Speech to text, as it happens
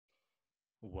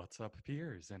What's up,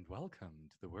 peers, and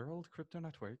welcome to the World Crypto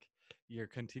Network. We are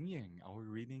continuing our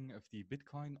reading of the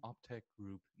Bitcoin OpTech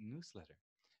Group newsletter.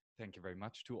 Thank you very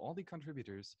much to all the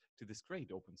contributors to this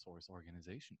great open source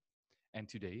organization. And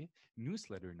today,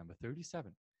 newsletter number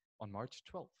 37 on March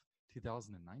 12th,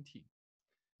 2019.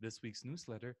 This week's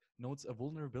newsletter notes a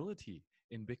vulnerability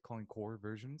in Bitcoin Core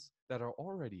versions that are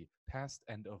already past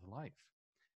end of life,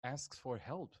 asks for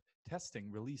help testing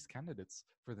release candidates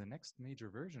for the next major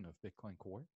version of Bitcoin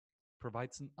Core,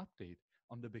 provides an update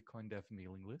on the Bitcoin Dev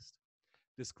mailing list,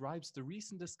 describes the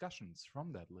recent discussions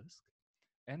from that list,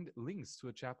 and links to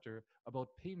a chapter about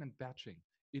payment batching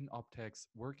in OpTech's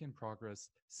Work in Progress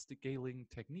Scaling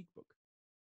Technique book.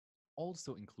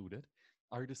 Also included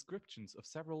are descriptions of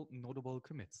several notable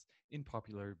commits in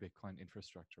popular Bitcoin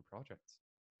infrastructure projects.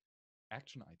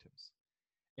 Action items.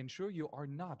 Ensure you are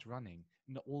not running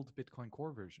an old Bitcoin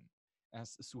Core version,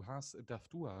 as Suhas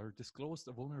Daftuar disclosed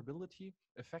a vulnerability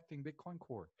affecting Bitcoin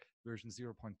Core version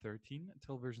 0.13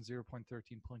 until version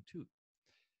 0.13.2.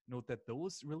 Note that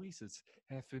those releases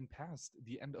have been past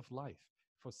the end of life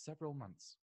for several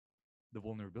months. The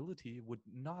vulnerability would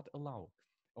not allow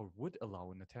or would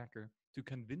allow an attacker to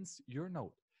convince your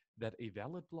node that a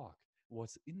valid block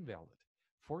was invalid,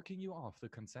 forking you off the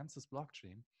consensus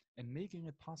blockchain and making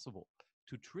it possible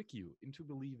to trick you into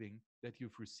believing that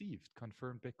you've received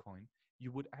confirmed Bitcoin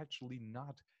you would actually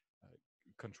not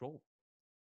control.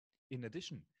 In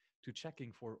addition to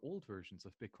checking for old versions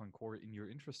of Bitcoin Core in your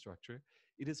infrastructure,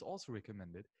 it is also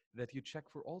recommended that you check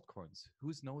for altcoins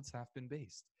whose nodes have been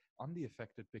based on the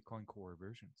affected Bitcoin Core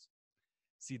versions.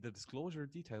 See the disclosure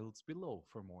details below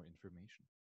for more information.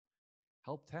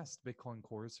 Help test Bitcoin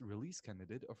Core's release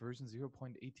candidate of version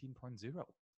 0.18.0.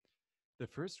 The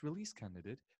first release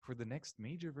candidate for the next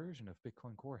major version of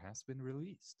Bitcoin Core has been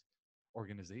released.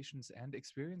 Organizations and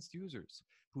experienced users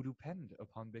who depend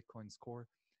upon Bitcoin's core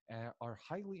are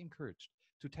highly encouraged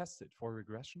to test it for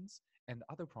regressions and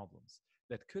other problems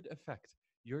that could affect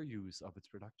your use of its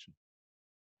production.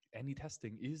 Any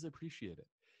testing is appreciated,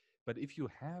 but if you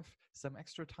have some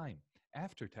extra time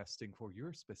after testing for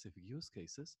your specific use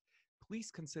cases, please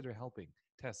consider helping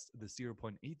test the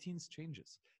 0.18's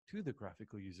changes to the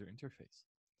graphical user interface.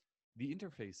 The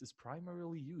interface is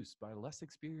primarily used by less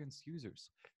experienced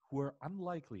users who are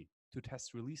unlikely to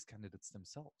test release candidates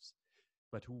themselves,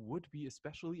 but who would be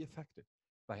especially affected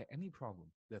by any problem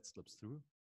that slips through.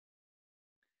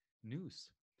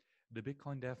 News: the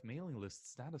Bitcoin Dev mailing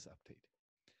list status update.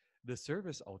 The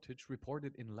service outage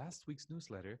reported in last week's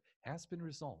newsletter has been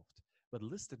resolved, but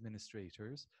list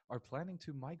administrators are planning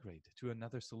to migrate to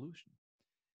another solution.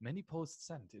 Many posts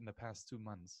sent in the past 2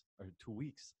 months or 2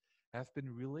 weeks have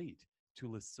been relayed to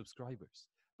list subscribers,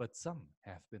 but some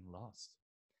have been lost.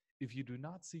 If you do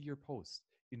not see your post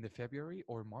in the February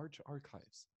or March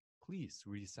archives, please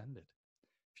resend it.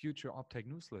 Future OpTech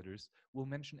newsletters will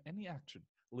mention any action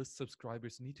list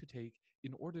subscribers need to take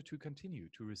in order to continue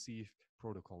to receive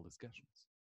protocol discussions.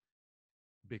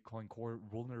 Bitcoin Core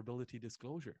vulnerability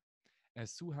disclosure.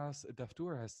 As Suhas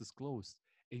Daftur has disclosed,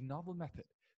 a novel method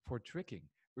for tricking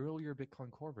earlier Bitcoin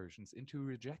Core versions into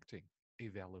rejecting a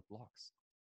valid blocks.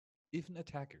 If an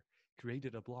attacker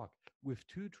created a block with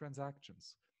two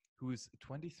transactions whose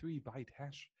 23-byte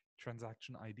hash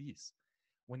transaction IDs,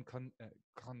 when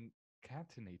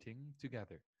concatenating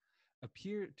together,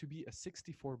 appear to be a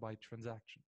 64-byte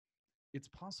transaction, it's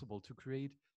possible to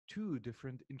create two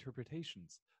different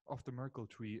interpretations of the Merkle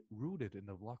tree rooted in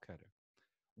the block header.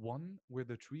 One where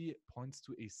the tree points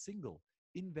to a single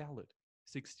invalid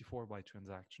 64-byte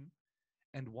transaction,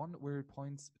 and one where it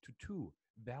points to two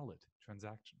valid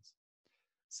transactions.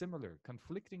 Similar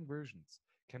conflicting versions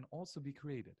can also be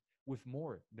created with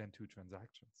more than two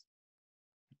transactions.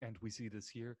 And we see this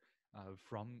here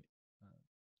from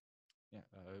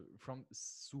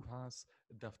Suhas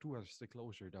Daftuar's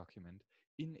disclosure document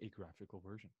in a graphical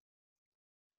version.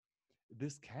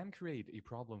 This can create a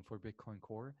problem for Bitcoin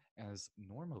Core, as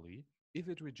normally, if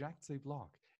it rejects a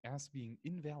block as being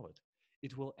invalid,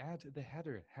 it will add the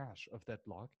header hash of that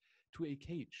block to a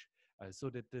cache so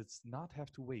that it does not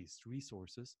have to waste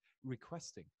resources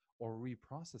requesting or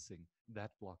reprocessing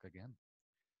that block again.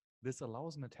 This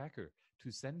allows an attacker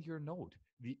to send your node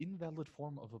the invalid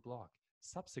form of a block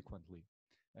subsequently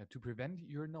to prevent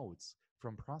your nodes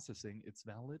from processing its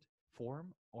valid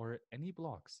form or any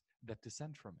blocks that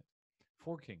dissent from it,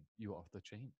 forking you off the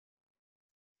chain.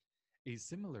 A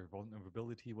similar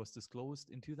vulnerability was disclosed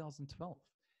in 2012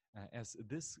 as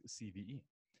this CVE,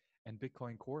 and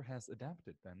Bitcoin Core has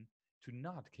adapted then to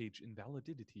not cache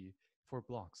invalidity for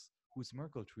blocks whose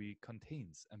Merkle tree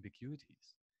contains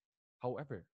ambiguities.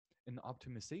 However, an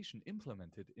optimization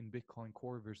implemented in Bitcoin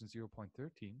Core version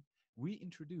 0.13,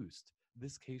 reintroduced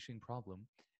this caching problem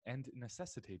and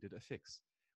necessitated a fix,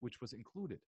 which was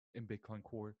included in Bitcoin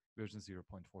Core version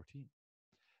 0.14.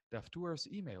 Daftour's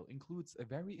email includes a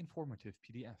very informative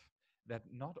PDF that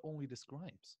not only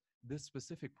describes this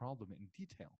specific problem in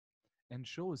detail and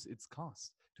shows its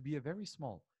cost to be a very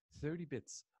small 30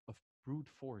 bits of brute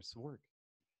force work,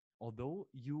 although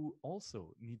you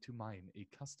also need to mine a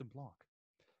custom block,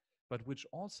 but which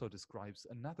also describes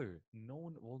another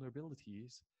known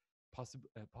vulnerabilities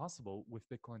possible with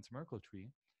Bitcoin's Merkle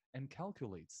tree and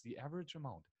calculates the average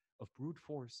amount of brute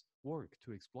force work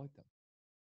to exploit them.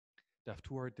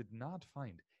 Daftour did not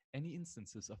find any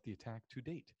instances of the attack to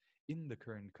date in the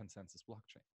current consensus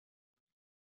blockchain.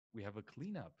 We have a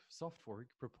cleanup Softfork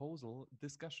proposal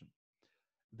discussion.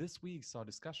 This week saw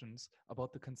discussions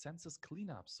about the consensus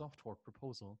cleanup Softfork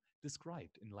proposal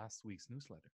described in last week's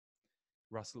newsletter.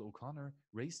 Russell O'Connor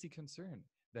raised the concern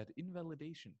that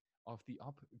invalidation of the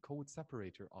opcode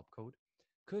separator opcode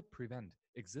could prevent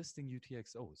existing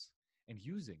UTXOs and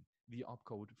using the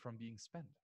opcode from being spent.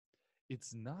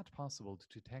 It's not possible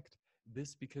to detect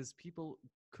this because people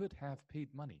could have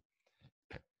paid money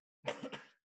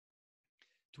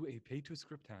to a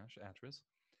pay-to-script hash address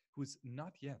whose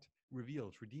not yet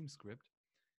revealed redeem script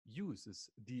uses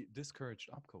the discouraged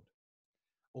opcode.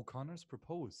 O'Connor's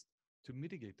proposed to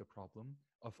mitigate the problem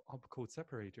of opcode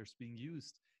separators being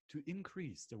used to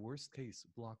increase the worst-case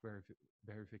block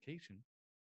verification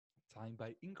time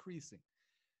by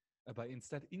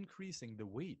instead increasing the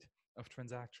weight of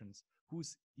transactions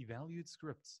whose evaluate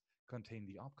scripts contain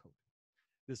the opcode.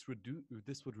 This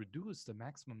would reduce the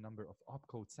maximum number of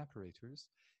opcode separators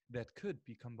that could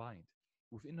be combined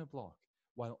within a block,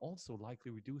 while also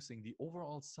likely reducing the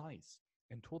overall size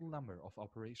and total number of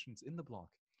operations in the block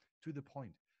to the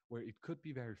point where it could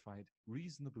be verified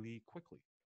reasonably quickly.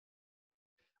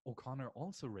 O'Connor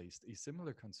also raised a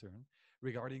similar concern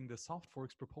regarding the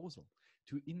Softfork's proposal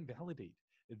to invalidate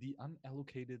the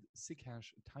unallocated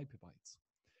SIG-hash type bytes.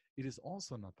 It is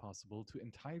also not possible to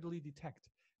entirely detect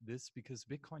this because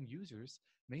Bitcoin users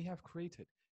may have created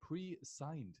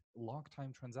pre-signed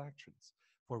log-time transactions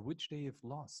for which they have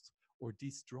lost or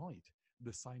destroyed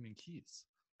the signing keys,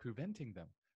 preventing them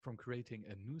from creating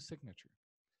a new signature.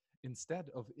 Instead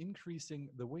of increasing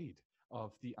the weight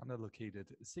of the unallocated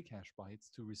SIG-hash bytes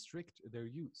to restrict their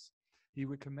use, he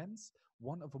recommends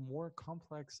one of a more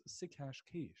complex SIG-hash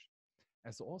cache,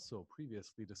 as also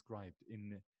previously described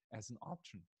as an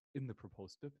option in the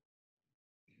proposed BIP.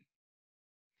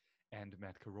 And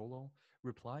Matt Carollo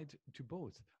replied to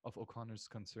both of O'Connor's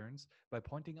concerns by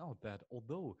pointing out that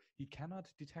although he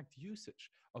cannot detect usage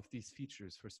of these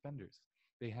features for spenders,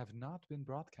 they have not been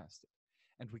broadcasted,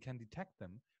 and we can detect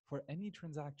them for any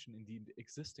transaction in the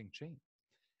existing chain,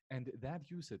 and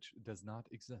that usage does not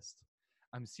exist.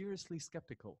 I'm seriously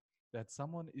skeptical that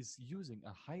someone is using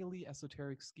a highly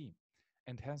esoteric scheme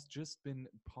and has just been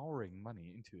pouring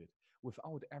money into it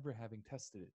without ever having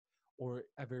tested it or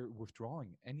ever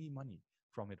withdrawing any money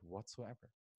from it whatsoever,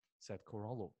 said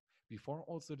Corallo, before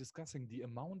also discussing the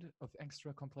amount of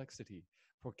extra complexity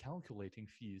for calculating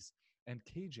fees and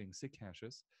caging SIG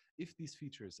hashes if these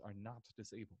features are not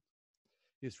disabled.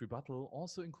 His rebuttal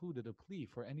also included a plea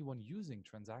for anyone using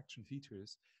transaction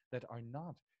features that are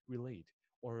not relayed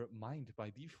or mined by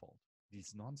default,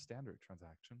 these non-standard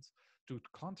transactions, to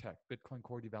contact Bitcoin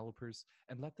Core developers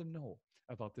and let them know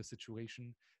about the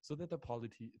situation so that the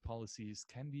policies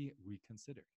can be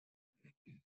reconsidered.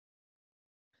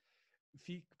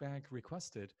 Feedback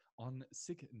requested on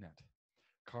SIGNet.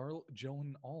 Carl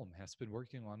Joan Alm has been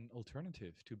working on an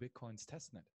alternative to Bitcoin's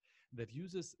testnet that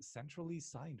uses centrally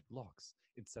signed blocks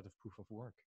instead of proof of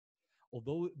work.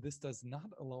 Although this does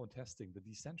not allow testing the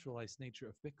decentralized nature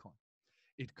of Bitcoin,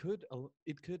 it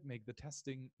could make the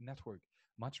testing network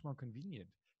much more convenient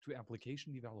to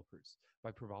application developers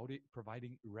by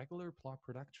providing regular block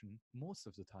production most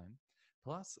of the time,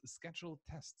 plus scheduled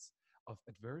tests of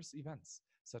adverse events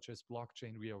such as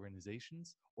blockchain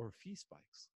reorganizations or fee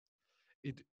spikes.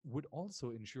 It would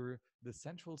also ensure the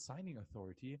central signing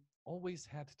authority always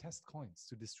had test coins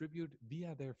to distribute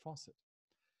via their faucet.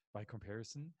 By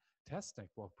comparison, testnet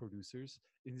block producers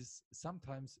is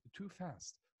sometimes too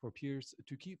fast for peers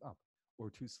to keep up or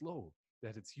too slow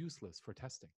that it's useless for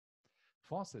testing.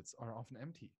 Faucets are often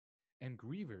empty, and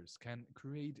grievers can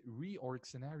create reorg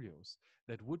scenarios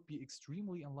that would be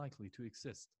extremely unlikely to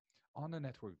exist on a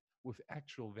network with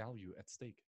actual value at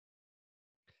stake.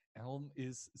 Elm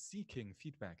is seeking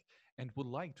feedback and would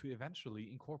like to eventually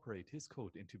incorporate his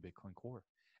code into Bitcoin Core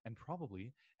and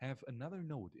probably have another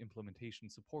node implementation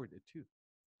support it too.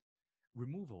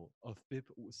 removal of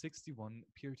BIP61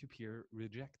 peer-to-peer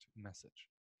reject message.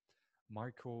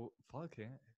 Marco Falke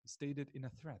stated in a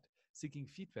thread seeking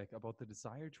feedback about the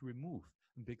desire to remove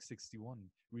BIP61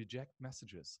 reject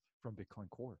messages from Bitcoin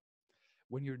Core.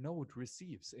 When your node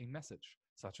receives a message,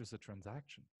 such as a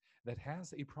transaction, that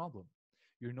has a problem,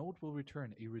 your node will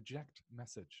return a reject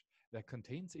message that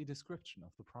contains a description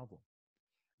of the problem.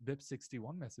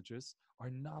 BIP61 messages are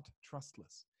not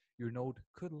trustless. Your node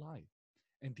could lie,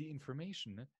 and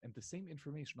the same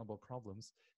information about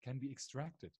problems can be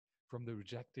extracted from the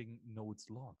rejecting node's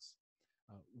logs,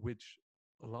 which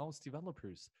allows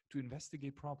developers to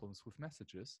investigate problems with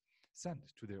messages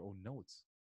sent to their own nodes.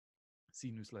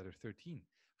 See newsletter 13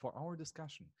 for our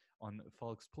discussion on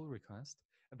Falk's pull request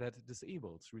that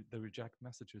disables the reject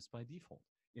messages by default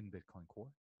in Bitcoin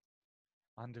Core.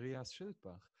 Andreas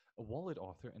Schildbach, a wallet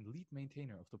author and lead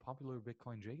maintainer of the popular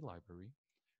Bitcoin J library,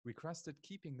 requested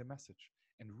keeping the message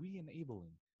and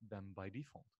re-enabling them by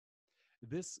default.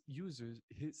 His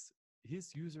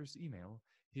users email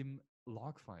him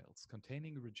log files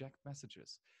containing reject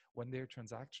messages when their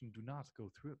transaction do not go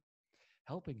through,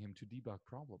 helping him to debug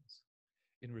problems.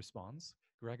 In response,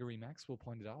 Gregory Maxwell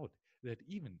pointed out that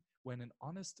even when an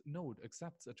honest node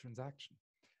accepts a transaction,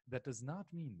 that does not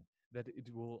mean that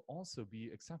it will also be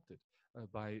accepted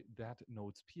by that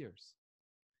node's peers.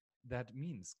 That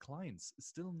means clients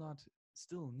still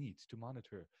need to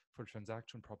monitor for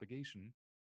transaction propagation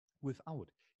without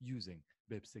using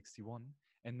BIP61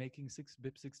 and making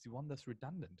BIP61 thus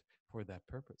redundant for that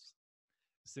purpose.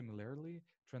 Similarly,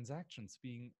 transactions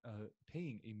paying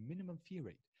a minimum fee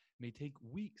rate may take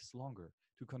weeks longer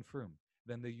to confirm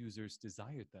than the users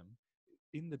desired them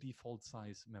in the default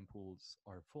size mempools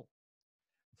are full.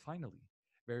 Finally,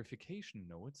 verification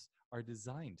nodes are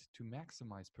designed to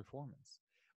maximize performance,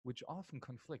 which often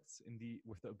conflicts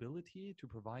with the ability to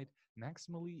provide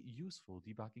maximally useful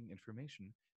debugging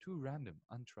information to random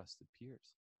untrusted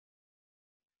peers.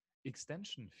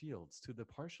 Extension fields to the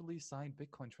partially signed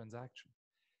Bitcoin transaction,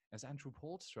 as Andrew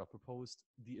Polstra proposed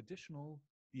the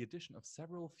addition of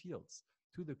several fields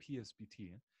to the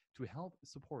PSBT to help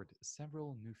support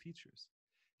several new features.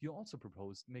 He also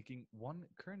proposed making one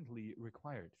currently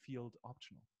required field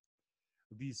optional.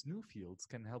 These new fields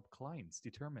can help clients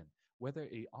determine whether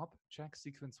a OpTech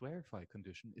sequence verify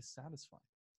condition is satisfied.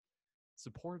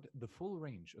 Support the full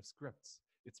range of scripts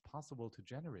it's possible to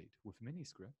generate with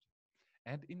Miniscript,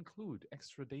 and include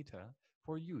extra data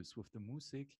for use with the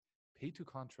MUSIC,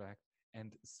 pay-to-contract,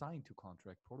 and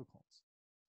sign-to-contract protocols.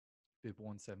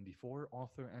 BIP174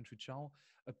 author Andrew Chow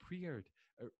appeared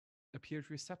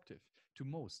receptive to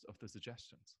most of the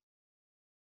suggestions.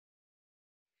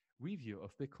 Review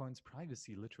of Bitcoin's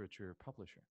privacy literature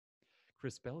publisher.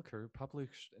 Chris Belker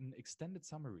published an extended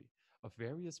summary of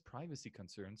various privacy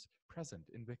concerns present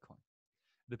in Bitcoin.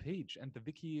 The page and the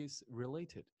wiki's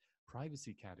related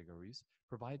privacy categories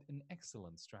provide an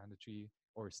excellent strategy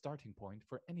or starting point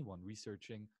for anyone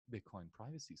researching Bitcoin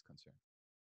privacy is concerned.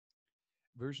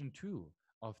 Version 2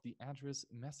 of the address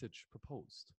message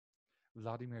proposed.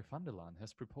 Vladimir van der Laan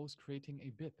has proposed creating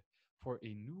a BIP for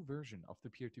a new version of the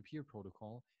peer-to-peer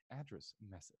protocol address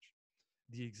message.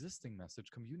 The existing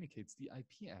message communicates the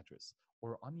IP address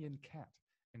or onion cat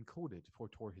encoded for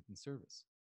Tor hidden service.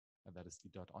 And that is the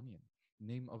 .onion,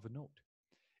 name of a node,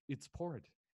 its port,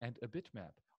 and a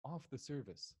bitmap of the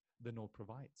service the node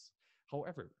provides.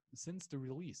 However, since the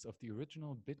release of the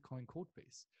original Bitcoin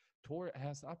codebase, Tor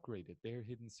has upgraded their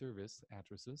hidden service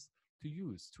addresses to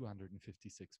use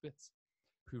 256 bits,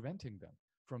 preventing them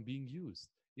from being used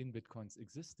in Bitcoin's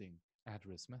existing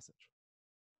address message.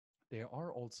 There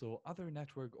are also other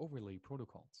network overlay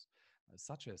protocols,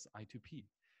 such as I2P,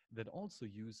 that also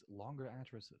use longer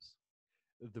addresses.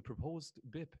 The proposed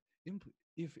BIP,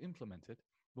 if implemented,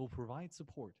 will provide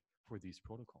support for these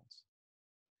protocols.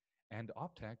 And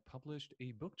OpTech published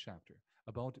a book chapter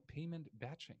about payment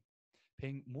batching.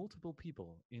 Paying multiple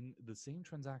people in the same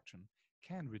transaction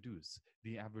can reduce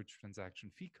the average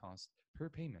transaction fee cost per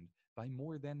payment by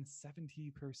more than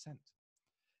 70%.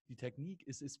 The technique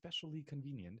is especially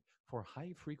convenient for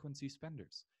high-frequency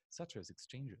spenders, such as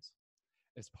exchanges.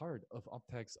 As part of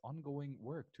OpTech's ongoing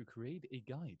work to create a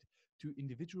guide to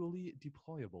individually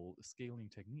deployable scaling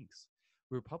techniques,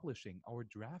 we're publishing our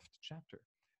draft chapter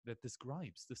that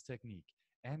describes this technique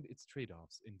and its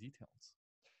trade-offs in details.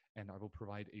 And I will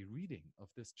provide a reading of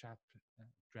this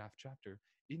draft chapter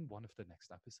in one of the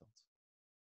next episodes.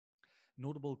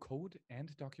 Notable code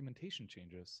and documentation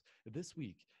changes this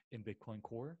week in Bitcoin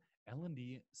Core,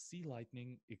 LND, C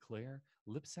Lightning, Eclair,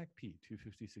 Lipsec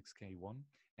P256K1,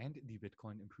 and the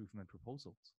Bitcoin improvement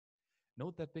proposals.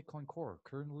 Note that Bitcoin Core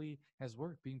currently has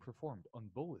work being performed on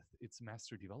both its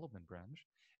master development branch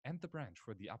and the branch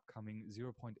for the upcoming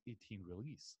 0.18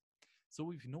 release. So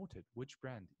we've noted which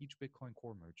brand each Bitcoin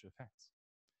Core merge affects.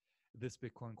 This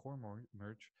Bitcoin Core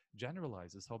merge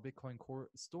generalizes how Bitcoin Core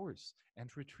stores and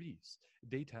retrieves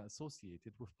data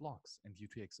associated with blocks and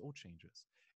UTXO changes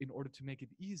in order to make it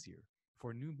easier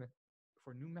for new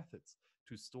methods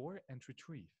to store and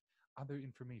retrieve other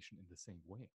information in the same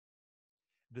way.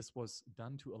 This was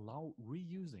done to allow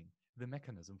reusing the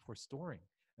mechanism for storing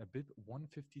a BIP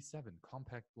 157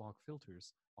 compact block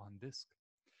filters on disk.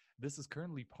 This is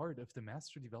currently part of the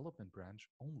master development branch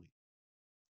only.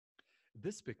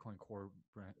 This Bitcoin Core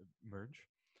merge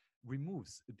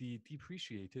removes the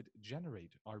depreciated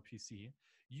generate RPC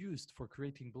used for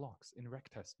creating blocks in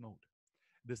rectest mode.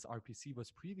 This RPC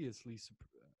was previously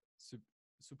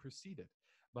superseded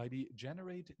by the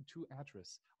generate to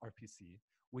address RPC,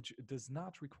 which does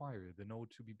not require the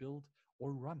node to be built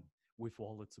or run with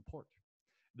wallet support.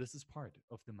 This is part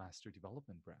of the master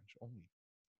development branch only.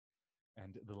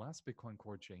 And the last Bitcoin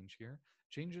Core change here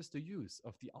changes the use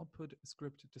of the output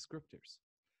script descriptors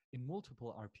in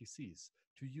multiple RPCs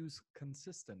to use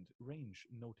consistent range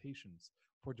notations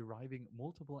for deriving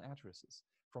multiple addresses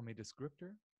from a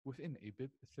descriptor within a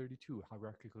BIP32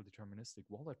 hierarchical deterministic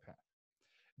wallet path.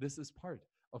 This is part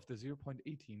of the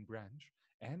 0.18 branch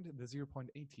and the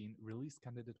 0.18 release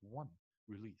candidate 1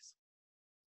 release.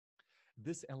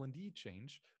 This LND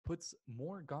change puts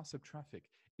more gossip traffic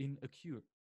in a queue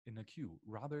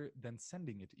rather than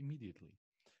sending it immediately,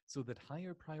 so that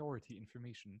higher priority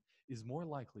information is more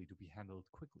likely to be handled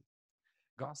quickly.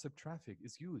 Gossip traffic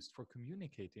is used for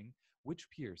communicating which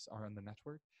peers are on the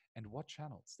network and what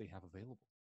channels they have available.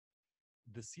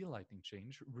 The seal lightning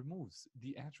change removes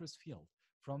the address field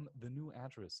from the new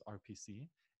address RPC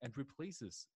and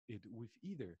replaces it with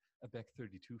either a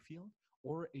BEC32 field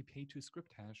or a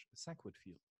pay-to-script hash SEQUID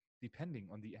field, depending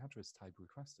on the address type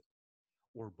requested,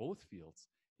 or both fields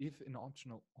if an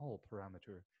optional all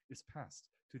parameter is passed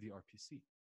to the RPC.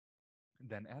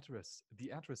 Then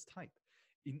the address type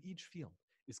in each field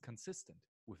is consistent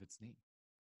with its name.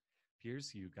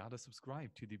 Peers, you gotta subscribe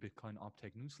to the Bitcoin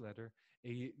OpTech newsletter,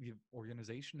 a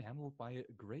organization handled by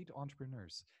great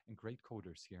entrepreneurs and great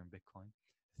coders here in Bitcoin.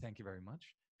 Thank you very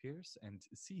much, peers, and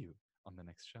see you on the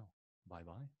next show.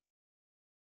 Bye-bye.